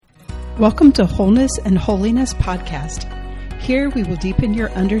Welcome to Wholeness and Holiness Podcast. Here we will deepen your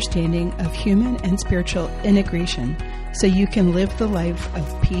understanding of human and spiritual integration so you can live the life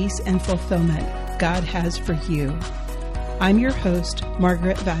of peace and fulfillment God has for you. I'm your host,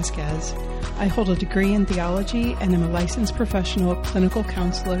 Margaret Vasquez. I hold a degree in theology and am a licensed professional clinical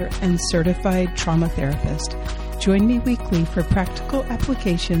counselor and certified trauma therapist. Join me weekly for practical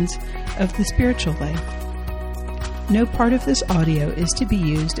applications of the spiritual life. No part of this audio is to be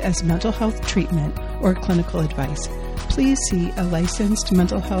used as mental health treatment or clinical advice. Please see a licensed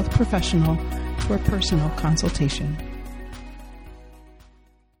mental health professional for personal consultation.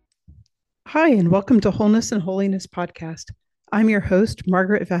 Hi, and welcome to Wholeness and Holiness Podcast. I'm your host,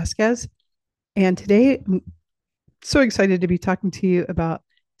 Margaret Vasquez, and today I'm so excited to be talking to you about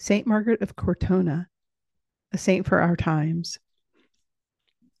Saint Margaret of Cortona, a saint for our times.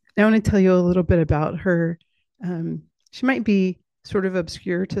 I want to tell you a little bit about her. She might be sort of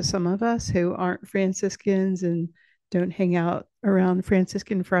obscure to some of us who aren't Franciscans and don't hang out around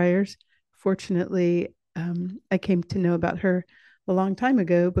Franciscan friars. Fortunately, I came to know about her a long time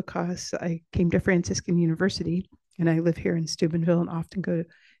ago because I came to Franciscan University and I live here in Steubenville and often go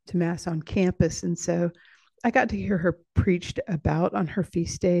to Mass on campus. And so I got to hear her preached about on her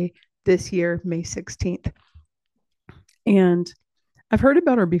feast day this year, May 16th. And I've heard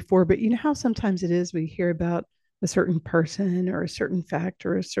about her before, but you know how sometimes it is we hear about a certain person or a certain fact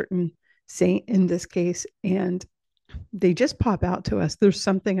or a certain saint in this case, and they just pop out to us. There's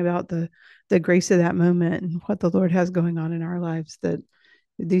something about the grace of that moment and what the Lord has going on in our lives that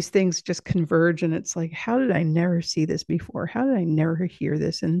these things just converge. And it's like, how did I never see this before? How did I never hear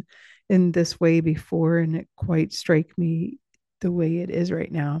this in this way before? And it quite strike me the way it is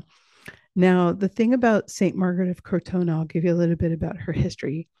right now. Now, the thing about St. Margaret of Cortona, I'll give you a little bit about her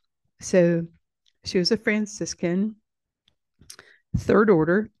history. So she was a Franciscan, third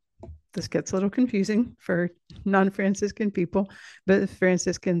order. This gets a little confusing for non-Franciscan people, but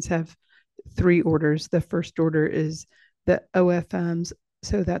Franciscans have three orders. The first order is the OFMs,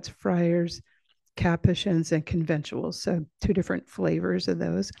 so that's friars, Capuchins, and conventuals, so two different flavors of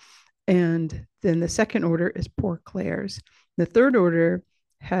those. And then the second order is Poor Clares. The third order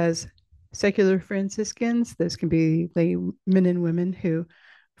has secular Franciscans. Those can be men and women who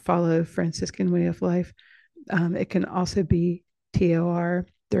follow Franciscan way of life. It can also be TOR,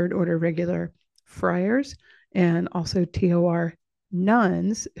 third order regular friars, and also TOR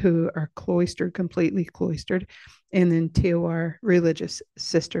nuns who are cloistered, completely cloistered, and then TOR religious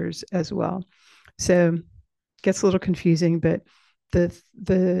sisters as well. So it gets a little confusing, but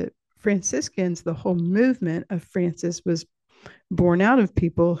the Franciscans, the whole movement of Francis was born out of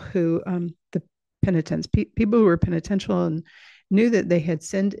people who, the penitents, people who were penitential and knew that they had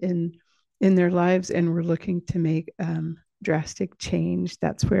sinned in their lives and were looking to make drastic change.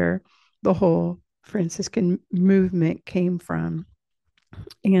 That's where the whole Franciscan movement came from.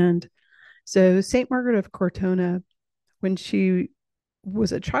 And so St. Margaret of Cortona, when she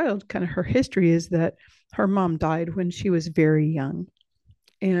was a child, kind of her history is that her mom died when she was very young.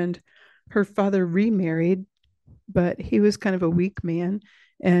 And her father remarried, but he was kind of a weak man,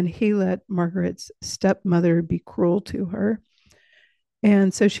 and he let Margaret's stepmother be cruel to her.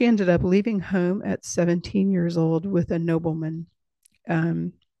 And so she ended up leaving home at 17 years old with a nobleman,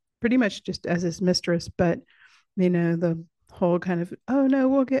 pretty much just as his mistress. But, you know, the whole kind of, oh, no,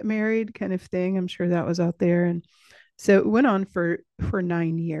 we'll get married kind of thing. I'm sure that was out there. And so it went on for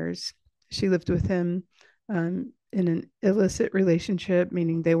 9 years. She lived with him in an illicit relationship,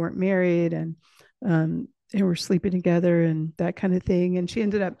 meaning they weren't married and were sleeping together and that kind of thing. And they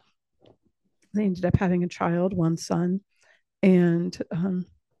ended up having a child, one son. And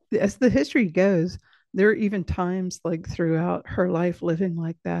as the history goes, there are even times like throughout her life living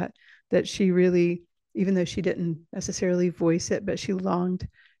like that she really, even though she didn't necessarily voice it, but she longed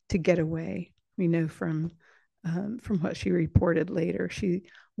to get away, you know, from what she reported later. She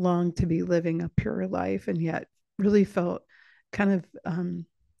longed to be living a pure life and yet really felt kind of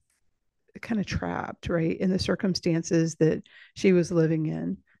trapped, right, in the circumstances that she was living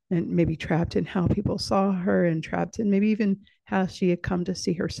in, and maybe trapped in how people saw her and trapped in maybe even how she had come to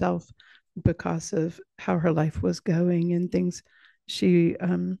see herself because of how her life was going and things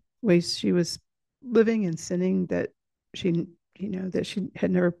ways she was living and sinning that she had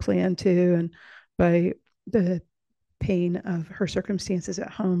never planned to. And by the pain of her circumstances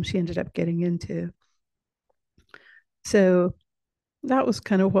at home, she ended up getting into. So that was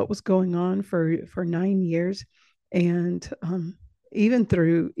kind of what was going on for 9 years. And even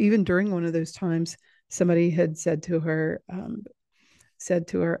during one of those times, somebody had said to her,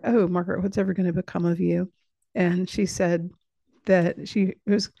 "Oh, Margaret, what's ever going to become of you?" And she said that she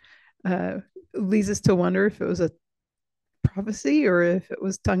was uh, leads us to wonder if it was a prophecy or if it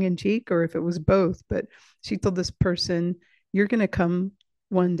was tongue in cheek or if it was both. But she told this person, "You're going to come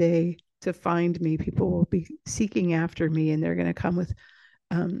one day to find me. People will be seeking after me, and they're going to come with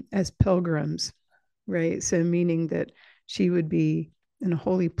as pilgrims." Right. So, meaning that she would be in a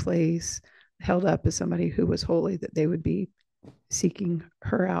holy place, held up as somebody who was holy, that they would be seeking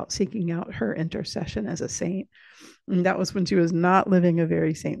her out, seeking out her intercession as a saint. And that was when she was not living a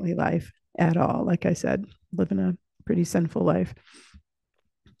very saintly life at all. Like I said, living a pretty sinful life.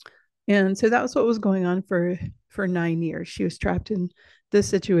 And so that was what was going on for 9 years. She was trapped in this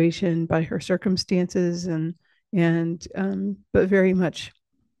situation by her circumstances and but very much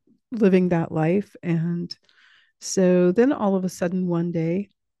living that life. And so then all of a sudden one day,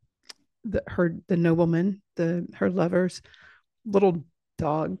 the nobleman, her lover's little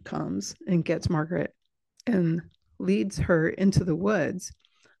dog comes and gets Margaret and leads her into the woods.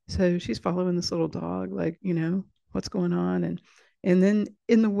 So she's following this little dog, like, what's going on? And then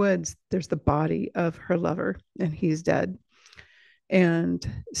in the woods, there's the body of her lover, and he's dead. And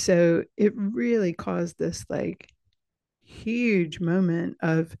so it really caused this like huge moment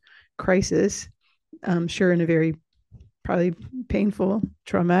of crisis. I'm sure in a very probably painful,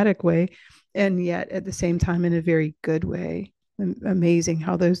 traumatic way, and yet at the same time in a very good way. Amazing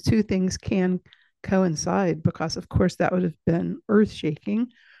how those two things can coincide, because of course that would have been earth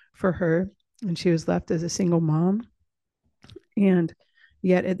shaking for her, and she was left as a single mom. And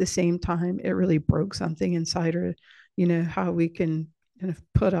yet at the same time, it really broke something inside her. How we can kind of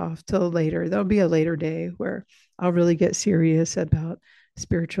put off till later. There'll be a later day where I'll really get serious about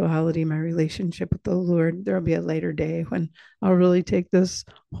spirituality, my relationship with the Lord. There'll be a later day when I'll really take this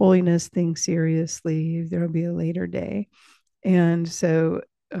holiness thing seriously. There'll be a later day. And so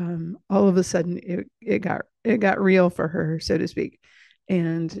all of a sudden it got real for her, so to speak.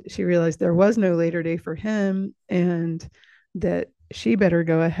 And she realized there was no later day for him, and that she better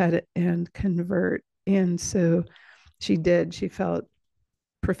go ahead and convert. And so she did. She felt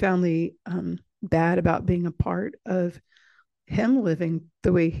profoundly bad about being a part of him living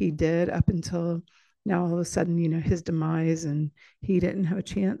the way he did up until now. All of a sudden, his demise, and he didn't have a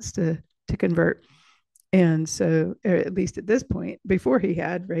chance to convert. And so, at least at this point, before he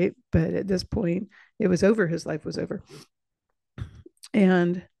had, right? But at this point, it was over. His life was over.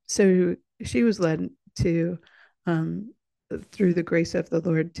 And so she was led to, um, through the grace of the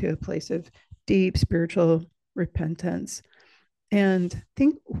Lord, to a place of deep spiritual repentance. And I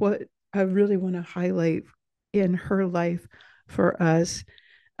think what I really want to highlight in her life for us,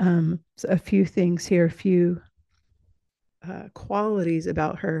 a few things here, a few qualities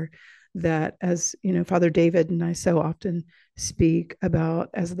about her that, as Father David and I so often speak about,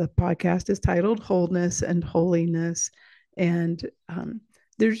 as the podcast is titled, Wholeness and Holiness. And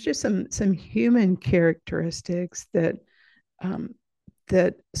there's just some human characteristics um,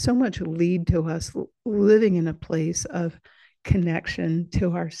 that so much lead to us living in a place of connection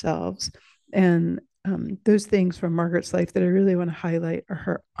to ourselves. And those things from Margaret's life that I really want to highlight are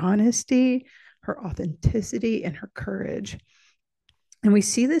her honesty, her authenticity, and her courage. And we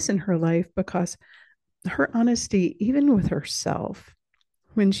see this in her life because her honesty, even with herself,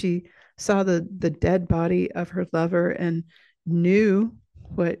 when she saw the dead body of her lover and knew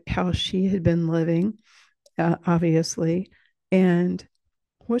how she had been living, obviously, and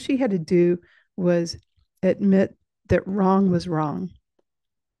what she had to do was admit that wrong was wrong,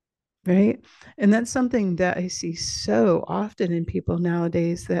 right? And that's something that I see so often in people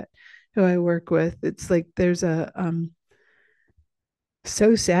nowadays that who I work with. It's like there's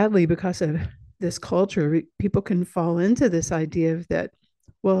so sadly, because of this culture, people can fall into this idea of that,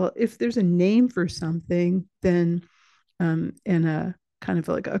 well, if there's a name for something, then in a kind of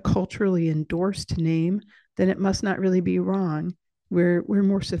like a culturally endorsed name, then it must not really be wrong. We're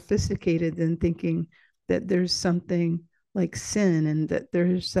more sophisticated than thinking that there's something like sin and that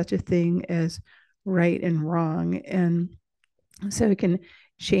there's such a thing as right and wrong. And so it can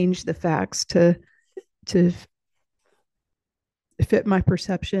change the facts to fit my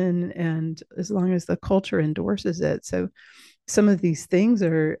perception, and as long as the culture endorses it. So some of these things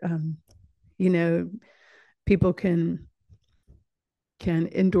are, you know, people can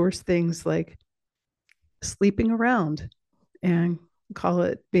endorse things like sleeping around and call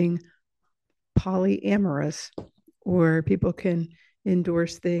it being polyamorous, or people can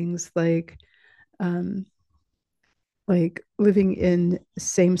endorse things um, like living in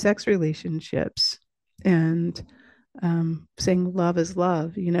same-sex relationships and saying love is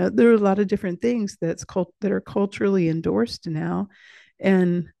love. There are a lot of different things that are culturally endorsed now,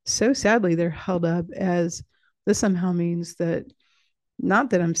 and so sadly they're held up as this somehow means that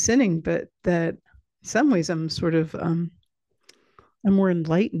not that I'm sinning, but that in some ways I'm sort of I'm more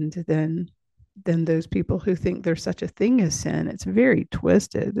enlightened than those people who think there's such a thing as sin. It's very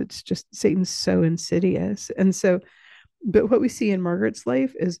twisted. It's just Satan's so insidious. And so, but what we see in Margaret's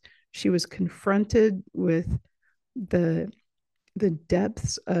life is she was confronted with the the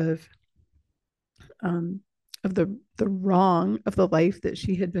depths um, of the wrong of the life that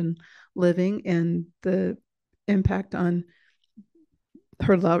she had been living, and the impact on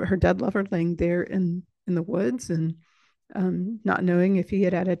her dead lover laying there in the woods, and not knowing if he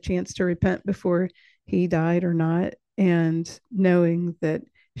had had a chance to repent before he died or not, and knowing that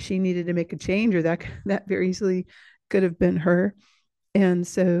she needed to make a change, or that very easily could have been her. And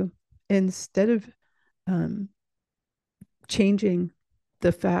so instead of um, changing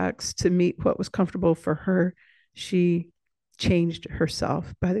the facts to meet what was comfortable for her, she changed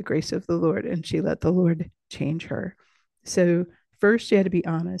herself by the grace of the Lord, and she let the Lord change her. So first she had to be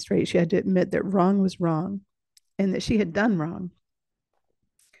honest, right? She had to admit that wrong was wrong and that she had done wrong.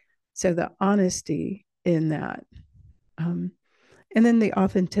 So the honesty in that, um, and then the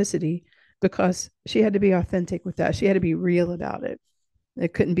authenticity, because she had to be authentic with that. She had to be real about it.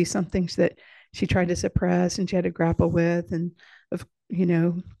 It couldn't be something that she tried to suppress and she had to grapple with, and of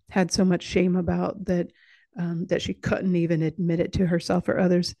had so much shame about that, that she couldn't even admit it to herself or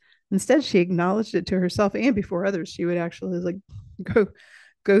others. Instead, she acknowledged it to herself and before others. She would actually like go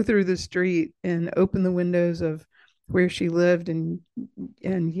go through the street and open the windows of where she lived and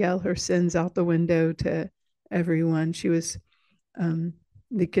yell her sins out the window to everyone. She was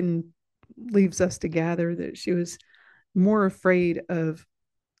it can leaves us to gather that she was more afraid of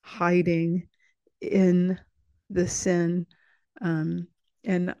hiding in the sin, um,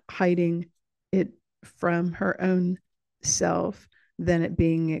 and hiding it from her own self than it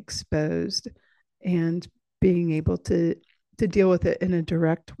being exposed, and being able to deal with it in a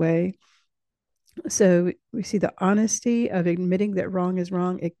direct way. So we see the honesty of admitting that wrong is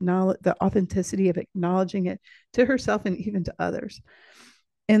wrong, acknowledge the authenticity of acknowledging it to herself and even to others,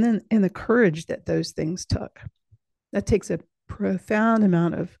 and then and the courage that those things took. That takes a profound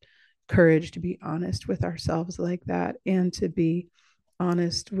amount of courage to be honest with ourselves like that, and to be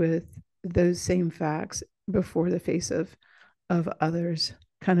honest with those same facts before the face of others.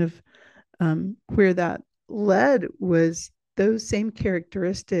 Kind of where that led was those same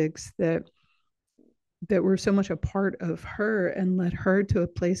characteristics that were so much a part of her and led her to a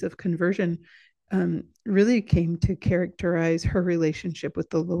place of conversion, really came to characterize her relationship with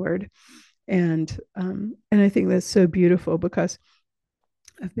the Lord. And I think that's so beautiful, because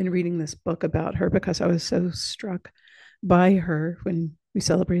I've been reading this book about her because I was so struck by her when we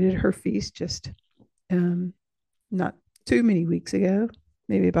celebrated her feast just not too many weeks ago,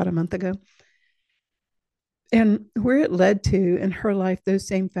 maybe about a month ago. And where it led to in her life, those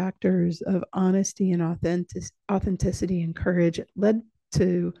same factors of honesty and authenticity and courage, it led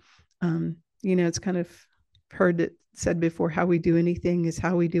to, it's kind of heard it said before, how we do anything is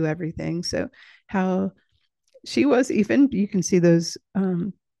how we do everything. So how she was, even you can see those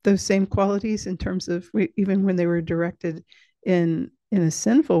same qualities in terms of even when they were directed in a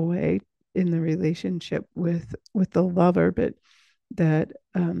sinful way in the relationship with the lover, but that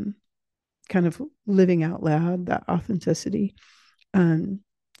kind of living out loud, that authenticity, and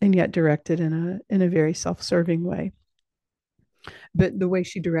yet directed in a very self-serving way. But the way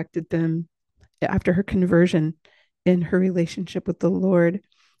she directed them after her conversion in her relationship with the Lord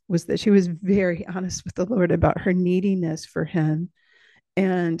was that she was very honest with the Lord about her neediness for him.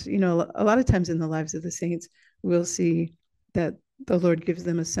 And, a lot of times in the lives of the saints, we'll see that the Lord gives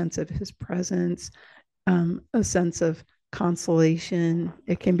them a sense of his presence, a sense of consolation,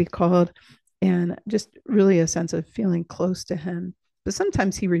 it can be called, and just really a sense of feeling close to him. But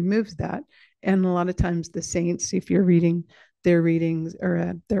sometimes he removes that. And a lot of times the saints, if you're reading their readings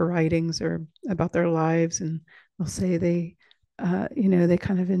or their writings or about their lives, and they'll say they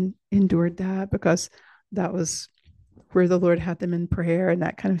kind of endured that because that was where the Lord had them in prayer and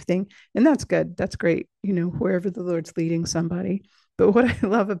that kind of thing. And that's good. That's great, wherever the Lord's leading somebody. But what I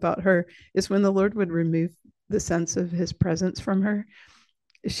love about her is when the Lord would remove the sense of his presence from her,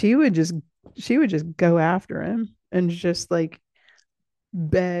 she would just go after him and just like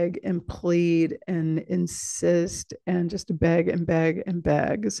beg and plead and insist and just beg and beg and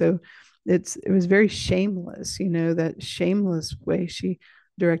beg. So it was very shameless, that shameless way she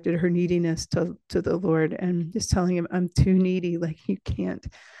directed her neediness to the Lord, and just telling him, I'm too needy. Like, you can't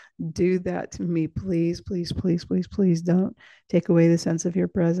do that to me. Please, please, please, please, please don't take away the sense of your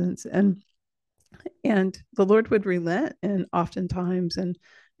presence. And the Lord would relent, and oftentimes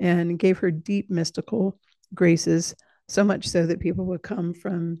and gave her deep mystical graces so much so that people would come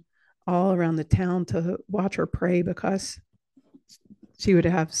from all around the town to watch her pray because she would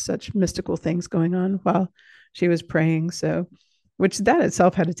have such mystical things going on while she was praying. So, which that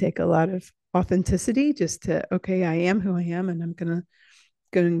itself had to take a lot of authenticity just to, okay, I am who I am and I'm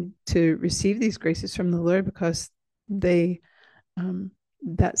going to receive these graces from the Lord because they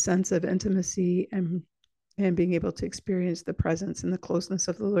that sense of intimacy and being able to experience the presence and the closeness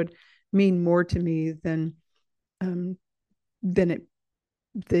of the Lord mean more to me um than it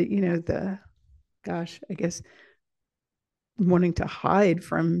the gosh, I guess wanting to hide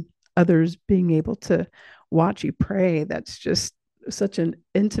from others being able to watch you pray. That's just such an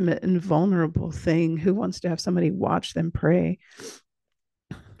intimate and vulnerable thing. Who wants to have somebody watch them pray?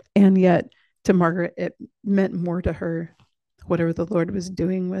 And yet to Margaret it meant more to her whatever the Lord was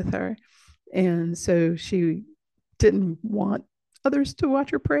doing with her. And so she didn't want others to watch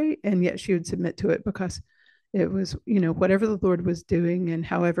her pray, and yet she would submit to it because it was, whatever the Lord was doing and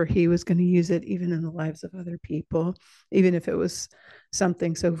however he was going to use it, even in the lives of other people, even if it was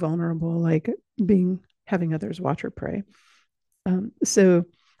something so vulnerable like having others watch her pray. So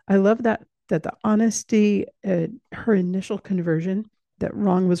I love that the honesty, her initial conversion, that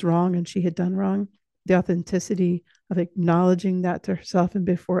wrong was wrong and she had done wrong, the authenticity of acknowledging that to herself and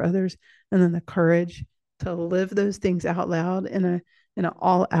before others, and then the courage to live those things out loud in an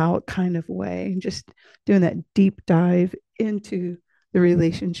all out kind of way, and just doing that deep dive into the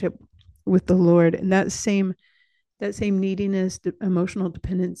relationship with the Lord, and that same neediness, emotional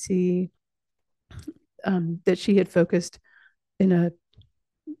dependency, that she had focused in a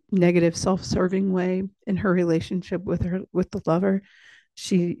negative self-serving way in her relationship with the lover.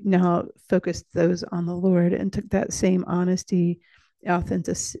 She now focused those on the Lord and took that same honesty,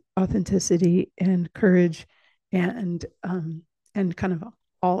 authenticity and courage and kind of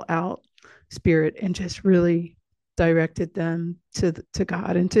all out spirit, and just really directed them to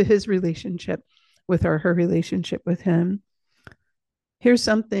God and to his relationship with her relationship with him. Here's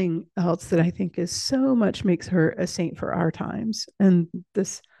something else that I think is so much makes her a saint for our times. And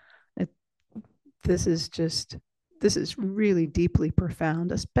this is just this is really deeply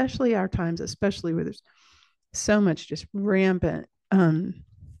profound, especially our times, especially where there's so much just rampant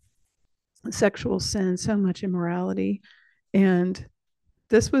sexual sin, so much immorality. And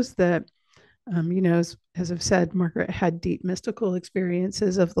this was that, as I've said, Margaret had deep mystical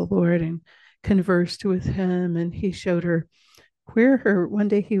experiences of the Lord and conversed with him, and he showed her where her one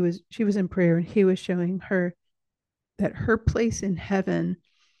day she was in prayer and he was showing her that her place in heaven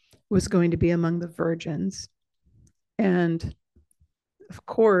was going to be among the virgins. And of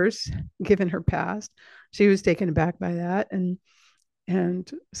course, given her past, she was taken aback by that, and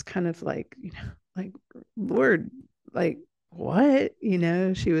it's kind of like, like, Lord, like, what?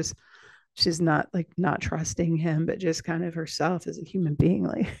 She's not like not trusting him, but just kind of herself as a human being,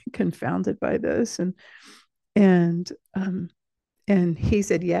 like confounded by this. And and he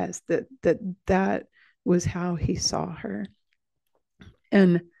said yes, that was how he saw her.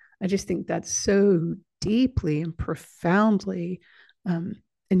 And I just think that's so deeply and profoundly um,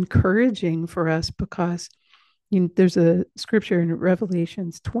 encouraging for us, because there's a scripture in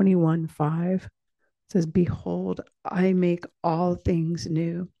Revelations 21:5. It says, "Behold, I make all things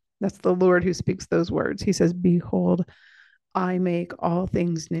new." That's the Lord who speaks those words. He says, "Behold, I make all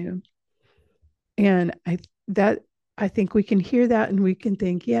things new." And I think we can hear that and we can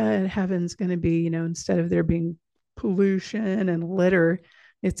think, yeah, heaven's going to be, instead of there being pollution and litter,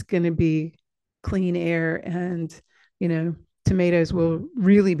 it's going to be clean air, and, tomatoes will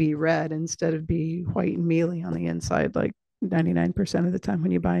really be red instead of be white and mealy on the inside, like 99% of the time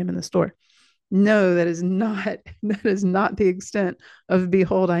when you buy them in the store. No, that is not that is not the extent of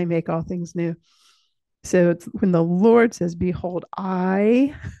 "Behold, I make all things new." So it's when the Lord says, "Behold,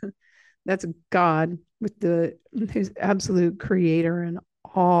 I," that's God with who's absolute creator and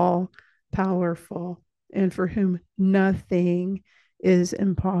all powerful, and for whom nothing is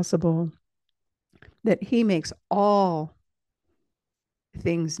impossible, that he makes all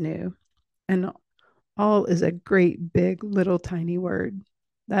things new. And all is a great big little tiny word.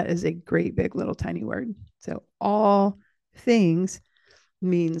 That is a great big little tiny word. So all things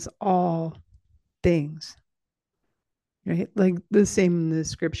means all things, right? Like the same in the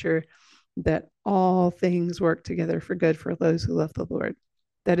scripture, that all things work together for good for those who love the Lord.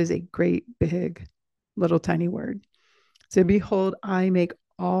 That is a great big little tiny word. So behold, I make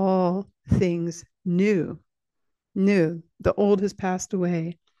all things new. New. The old has passed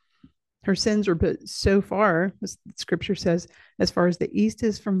away. Her sins were but so far, as scripture says, as far as the east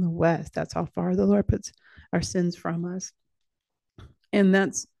is from the west. That's how far the Lord puts our sins from us. And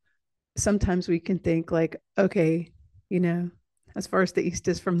that's sometimes we can think like, okay, you know, as far as the east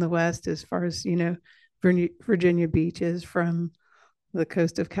is from the west, as far as, Virginia Beach is from the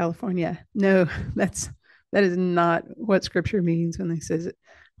coast of California. No, that is not what scripture means when it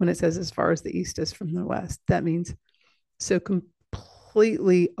says as far as the east is from the west. That means so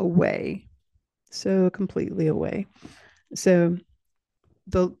completely away. So completely away. So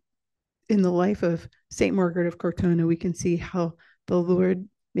the in the life of Saint Margaret of Cortona, we can see how the Lord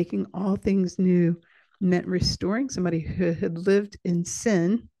making all things new meant restoring somebody who had lived in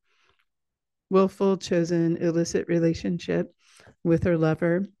sin, willful, chosen, illicit relationship with her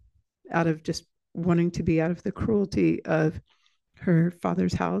lover out of just wanting to be out of the cruelty of her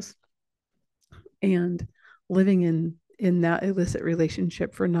father's house and living in that illicit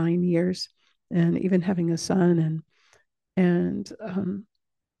relationship for 9 years and even having a son and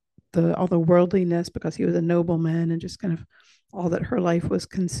the all the worldliness because he was a nobleman and just kind of all that her life was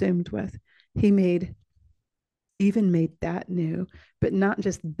consumed with. He made that new, but not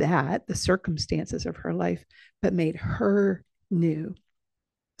just that, the circumstances of her life, but made her new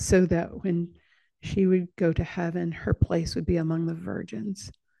so that when she would go to heaven, her place would be among the virgins.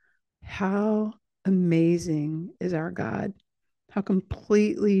 How amazing is our God? How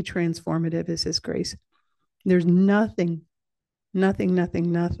completely transformative is his grace? There's nothing, nothing,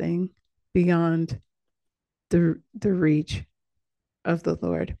 nothing, nothing beyond the reach of the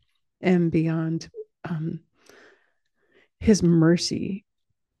Lord and beyond his mercy.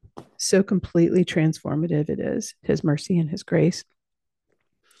 So completely transformative it is, his mercy and his grace.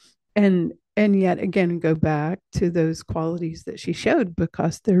 And yet again go back to those qualities that she showed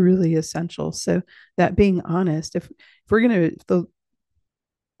because they're really essential. So that being honest, if we're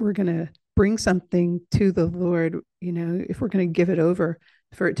gonna bring something to the Lord, if we're gonna give it over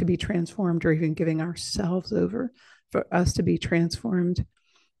for it to be transformed, or even giving ourselves over for us to be transformed,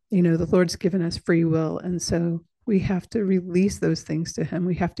 the Lord's given us free will, and so we have to release those things to him.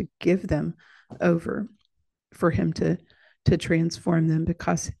 We have to give them over for him to transform them,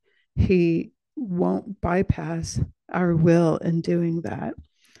 because he won't bypass our will in doing that.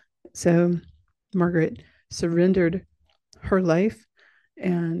 So Margaret surrendered her life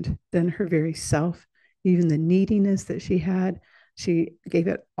and then her very self, even the neediness that she had. She gave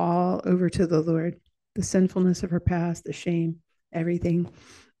it all over to the Lord, the sinfulness of her past, the shame, everything.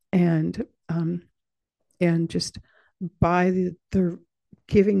 And just by the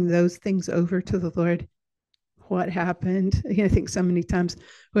giving those things over to the Lord, what happened? I think so many times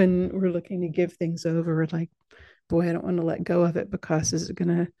when we're looking to give things over, we're like, boy, I don't want to let go of it because is it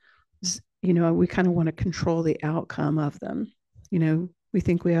going to, we kind of want to control the outcome of them. We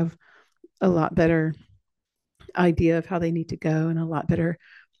think we have a lot better idea of how they need to go and a lot better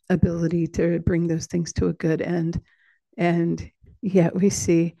ability to bring those things to a good end. And yet we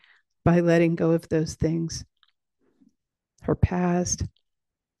see by letting go of those things, her past,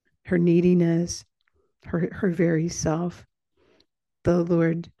 her neediness, her very self, the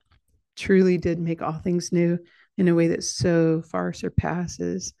Lord truly did make all things new in a way that so far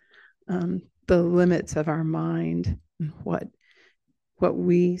surpasses the limits of our mind and what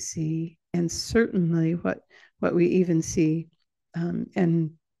we see, and certainly what we even see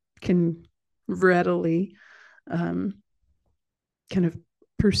and can readily kind of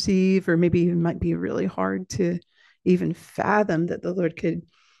perceive, or maybe even might be really hard to even fathom that the Lord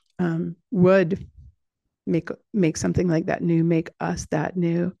would make something like that new, make us that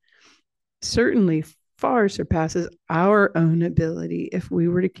new. Certainly far surpasses our own ability if we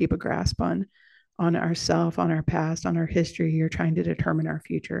were to keep a grasp on ourself, on our past, on our history, or trying to determine our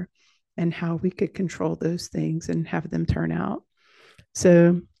future and how we could control those things and have them turn out.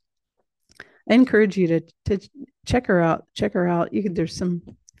 So I encourage you to check her out. There's some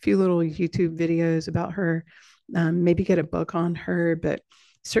few little YouTube videos about her. Maybe get a book on her, but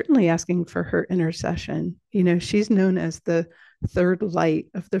certainly asking for her intercession. She's known as the third light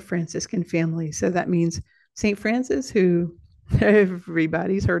of the Franciscan family. So that means St. Francis, who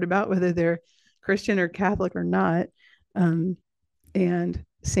everybody's heard about, whether they're Christian or Catholic or not, and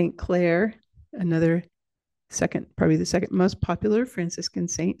St. Clare, probably the second most popular Franciscan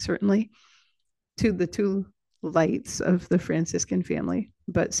saint, certainly, to the two lights of the Franciscan family.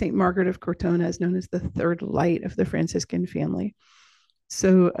 But St. Margaret of Cortona is known as the third light of the Franciscan family.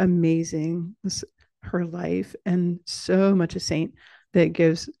 So amazing was her life, and so much a saint that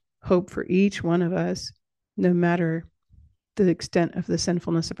gives hope for each one of us, no matter the extent of the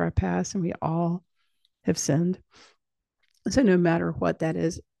sinfulness of our past, and we all have sinned. So no matter what that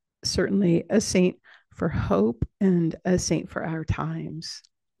is, certainly a saint for hope and a saint for our times.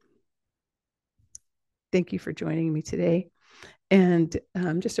 Thank you for joining me today. And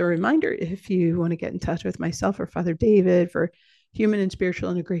just a reminder, if you want to get in touch with myself or Father David for human and spiritual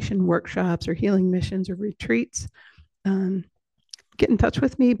integration workshops or healing missions or retreats, get in touch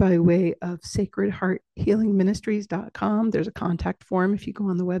with me by way of sacredhearthealingministries.com. There's a contact form if you go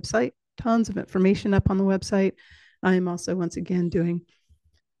on the website. Tons of information up on the website. I am also, once again, doing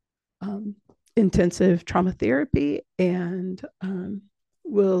intensive trauma therapy, and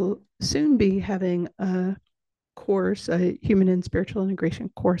will soon be having a course, a human and spiritual integration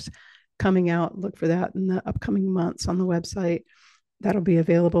course coming out. Look for that in the upcoming months on the website. That'll be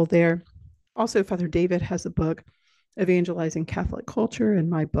available there. Also, Father David has a book, Evangelizing Catholic Culture, and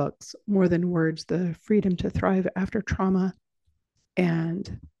my books, More Than Words, The Freedom to Thrive After Trauma,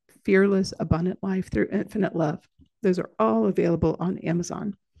 and Fearless Abundant Life Through Infinite Love. Those are all available on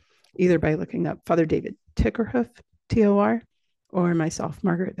Amazon, either by looking up Father David Tickerhoof, T-O-R, or myself,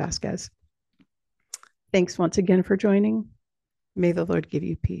 Margaret Vasquez. Thanks once again for joining. May the Lord give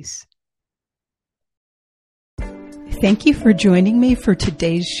you peace. Thank you for joining me for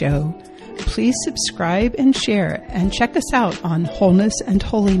today's show. Please subscribe and share, and check us out on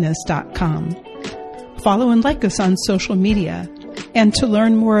wholenessandholiness.com. Follow and like us on social media. And to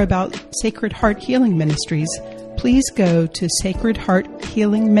learn more about Sacred Heart Healing Ministries, please go to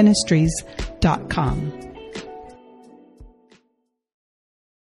sacredhearthealingministries.com.